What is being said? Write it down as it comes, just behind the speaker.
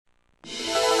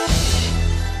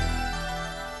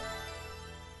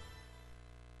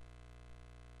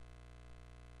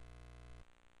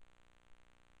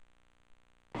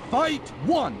Fight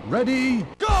one. Ready,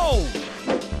 go!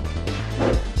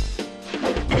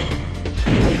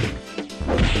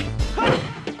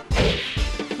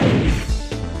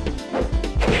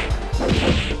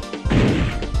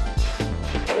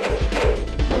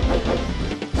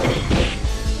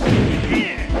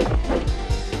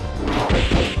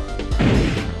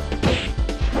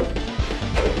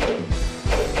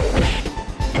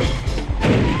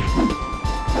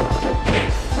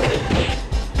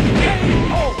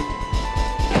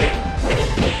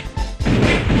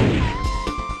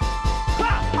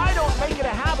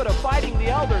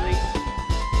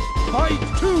 Fight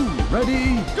two.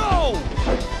 Ready, go!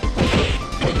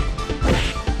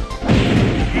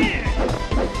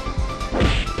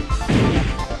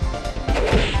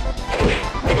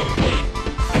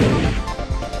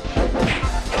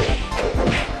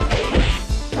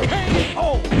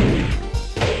 KO!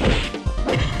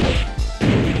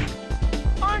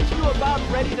 Aren't you about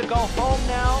ready to go home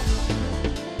now?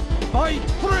 Fight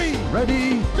three.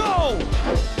 Ready, go!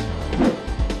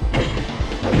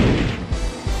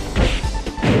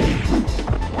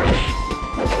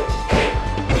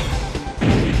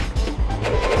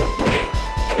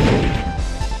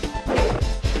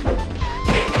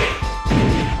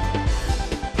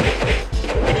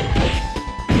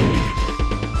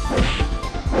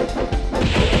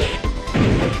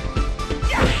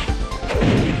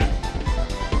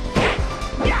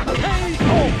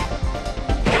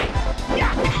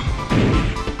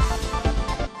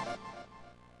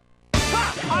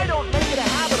 I don't make it a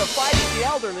habit of fighting the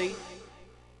elderly.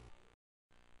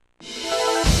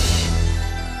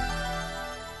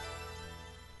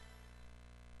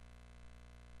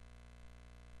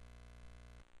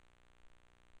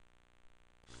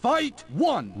 Fight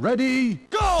one. Ready,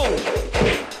 go!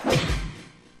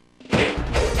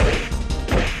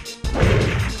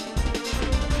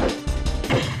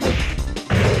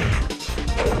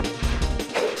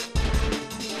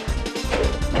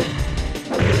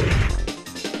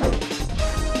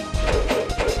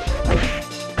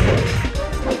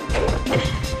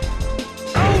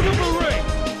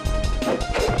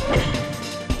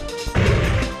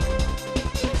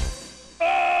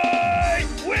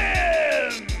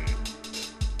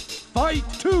 Fight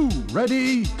two.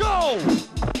 Ready, go!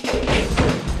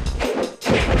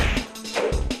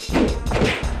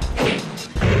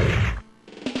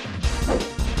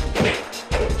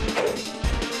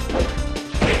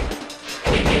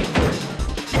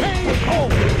 KO!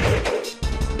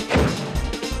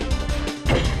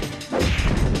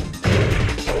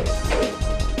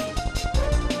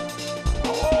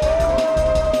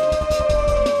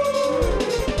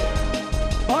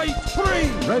 Fight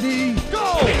three. Ready, go!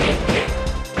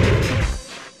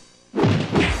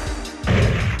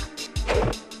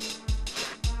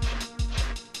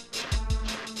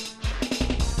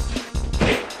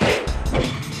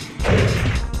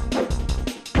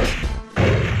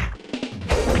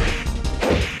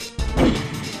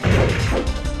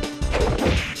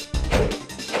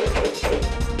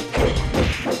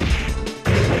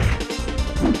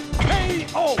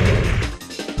 KO!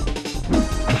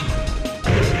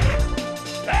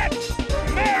 That's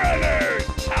Mariner's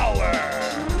power!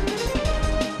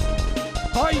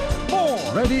 Fight four.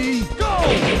 Ready, go!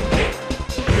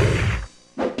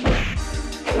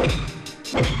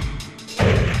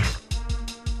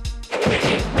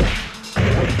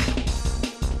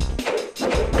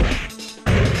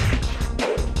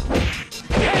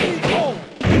 KO!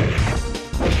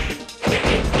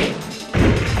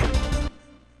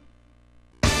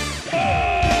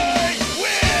 I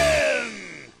win!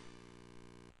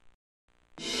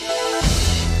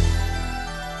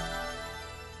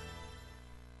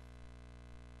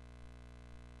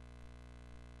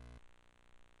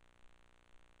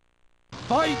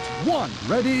 Fight one.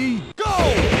 Ready, go!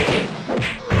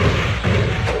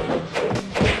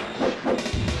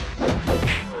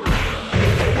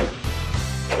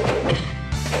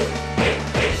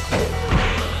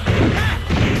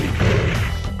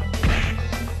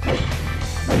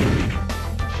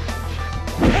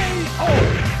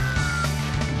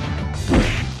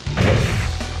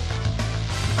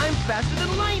 I'm faster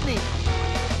than lightning.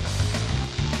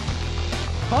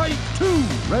 Fight two.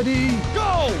 Ready,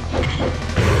 go!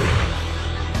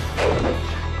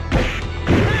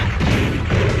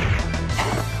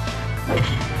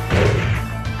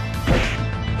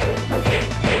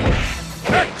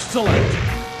 Excellent!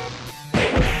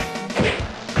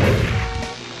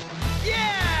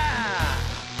 Yeah!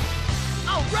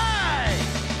 All right!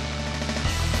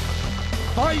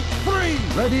 Fight three.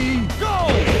 Ready, go!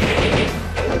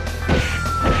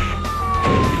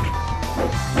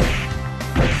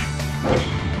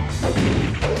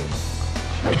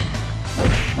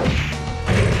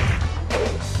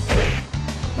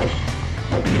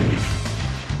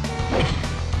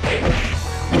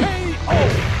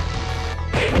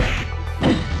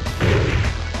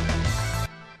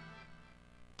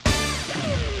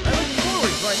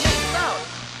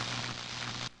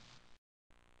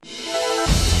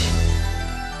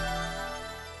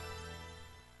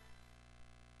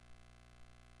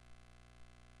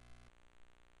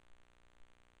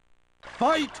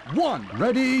 Fight 1.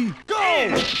 Ready, go!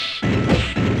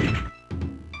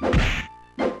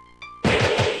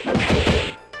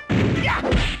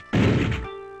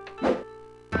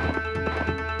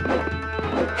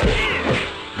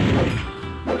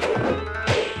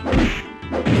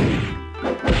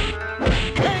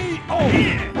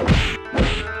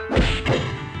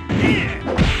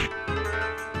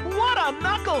 What a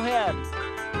knucklehead!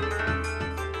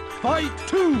 Fight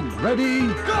 2. Ready,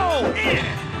 go!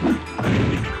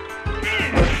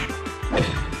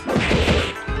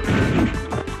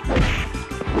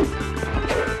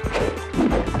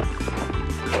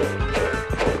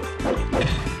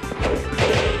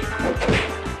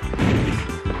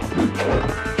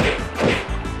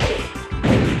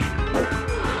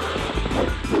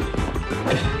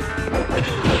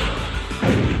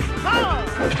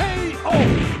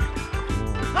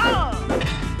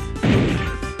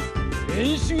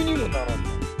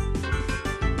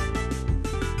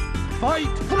 Fight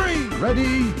 3.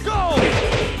 Ready, go!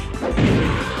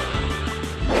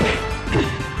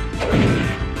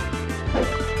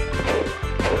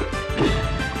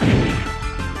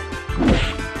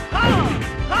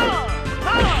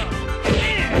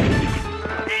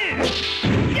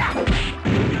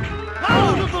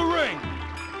 Out of the ring!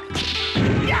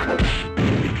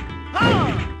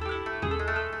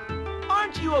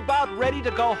 Aren't you about ready to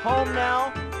go home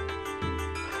now?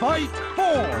 Fight 4.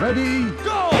 Ready,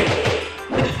 go!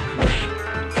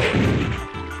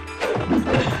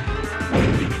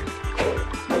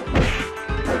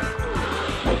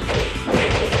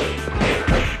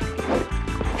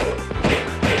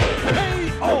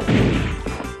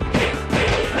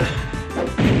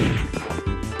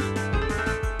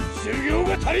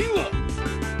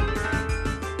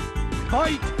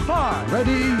 Fight 5.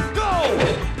 Ready,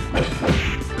 go!